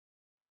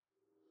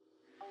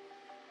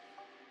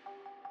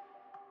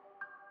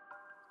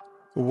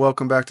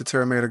Welcome back to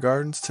Thiaridae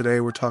Gardens.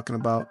 Today we're talking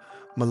about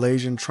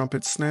Malaysian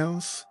trumpet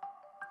snails.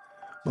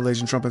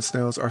 Malaysian trumpet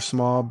snails are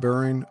small,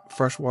 burrowing,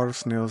 freshwater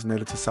snails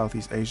native to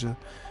Southeast Asia.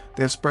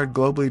 They have spread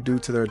globally due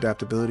to their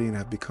adaptability and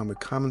have become a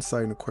common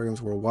sight in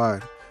aquariums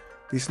worldwide.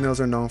 These snails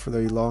are known for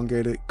their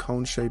elongated,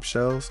 cone-shaped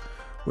shells,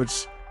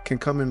 which can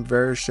come in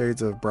various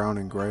shades of brown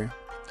and gray.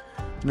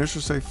 An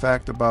interesting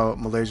fact about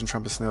Malaysian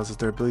trumpet snails is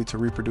their ability to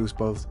reproduce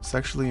both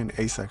sexually and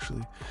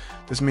asexually.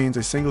 This means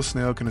a single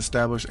snail can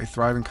establish a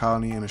thriving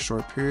colony in a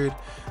short period,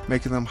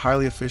 making them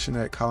highly efficient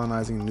at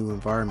colonizing new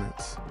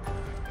environments.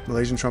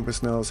 Malaysian trumpet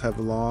snails have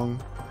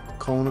long,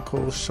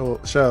 conical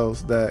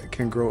shells that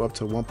can grow up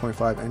to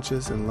 1.5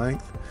 inches in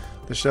length.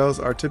 The shells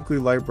are typically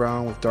light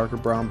brown with darker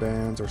brown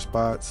bands or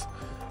spots.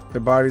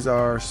 Their bodies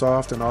are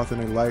soft and often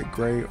a light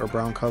gray or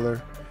brown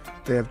color.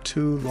 They have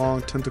two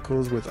long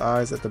tentacles with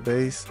eyes at the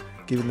base,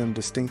 giving them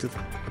distinctive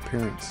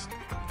appearance.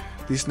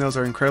 These snails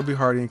are incredibly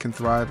hardy and can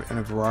thrive in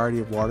a variety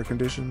of water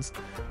conditions.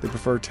 They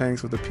prefer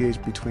tanks with a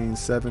pH between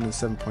 7 and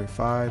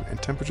 7.5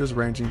 and temperatures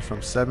ranging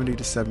from 70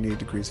 to 78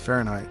 degrees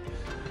Fahrenheit.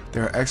 They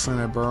are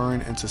excellent at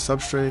burrowing into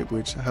substrate,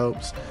 which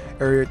helps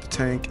aerate the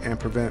tank and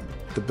prevent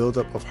the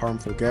buildup of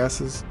harmful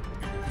gases.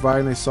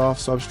 Providing a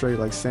soft substrate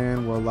like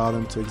sand will allow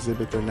them to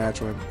exhibit their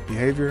natural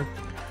behavior.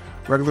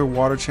 Regular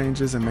water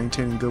changes and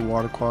maintaining good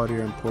water quality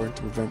are important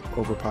to prevent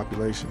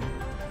overpopulation.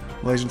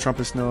 Malaysian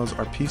trumpet snails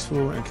are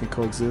peaceful and can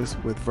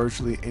coexist with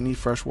virtually any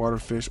freshwater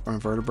fish or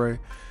invertebrate.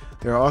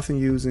 They are often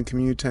used in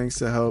community tanks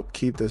to help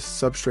keep the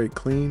substrate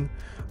clean.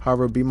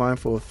 However, be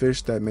mindful of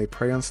fish that may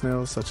prey on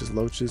snails, such as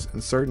loaches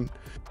and certain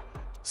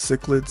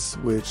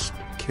cichlids, which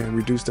can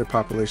reduce their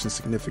population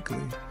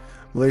significantly.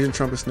 Malaysian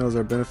trumpet snails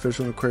are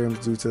beneficial in aquariums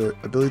due to their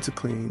ability to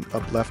clean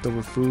up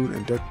leftover food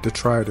and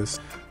detritus.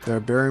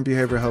 Their bearing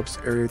behavior helps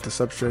aerate the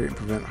substrate and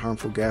prevent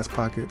harmful gas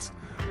pockets.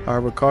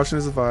 However, caution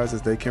is advised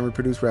as they can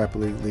reproduce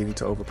rapidly, leading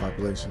to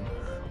overpopulation.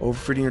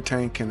 Overfeeding your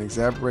tank can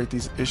exacerbate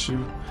these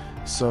issues,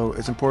 so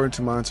it's important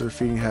to monitor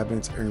feeding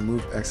habits and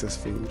remove excess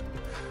food.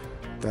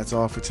 That's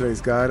all for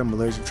today's guide on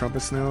Malaysian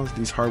trumpet snails.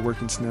 These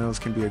hardworking snails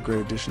can be a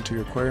great addition to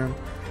your aquarium,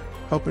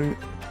 helping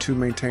to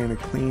maintain a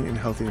clean and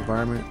healthy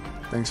environment.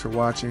 Thanks for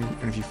watching,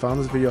 and if you found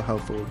this video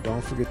helpful,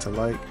 don't forget to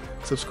like,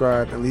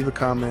 subscribe, and leave a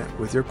comment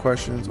with your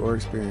questions or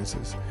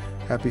experiences.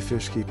 Happy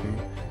fish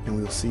keeping, and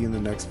we will see you in the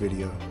next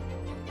video.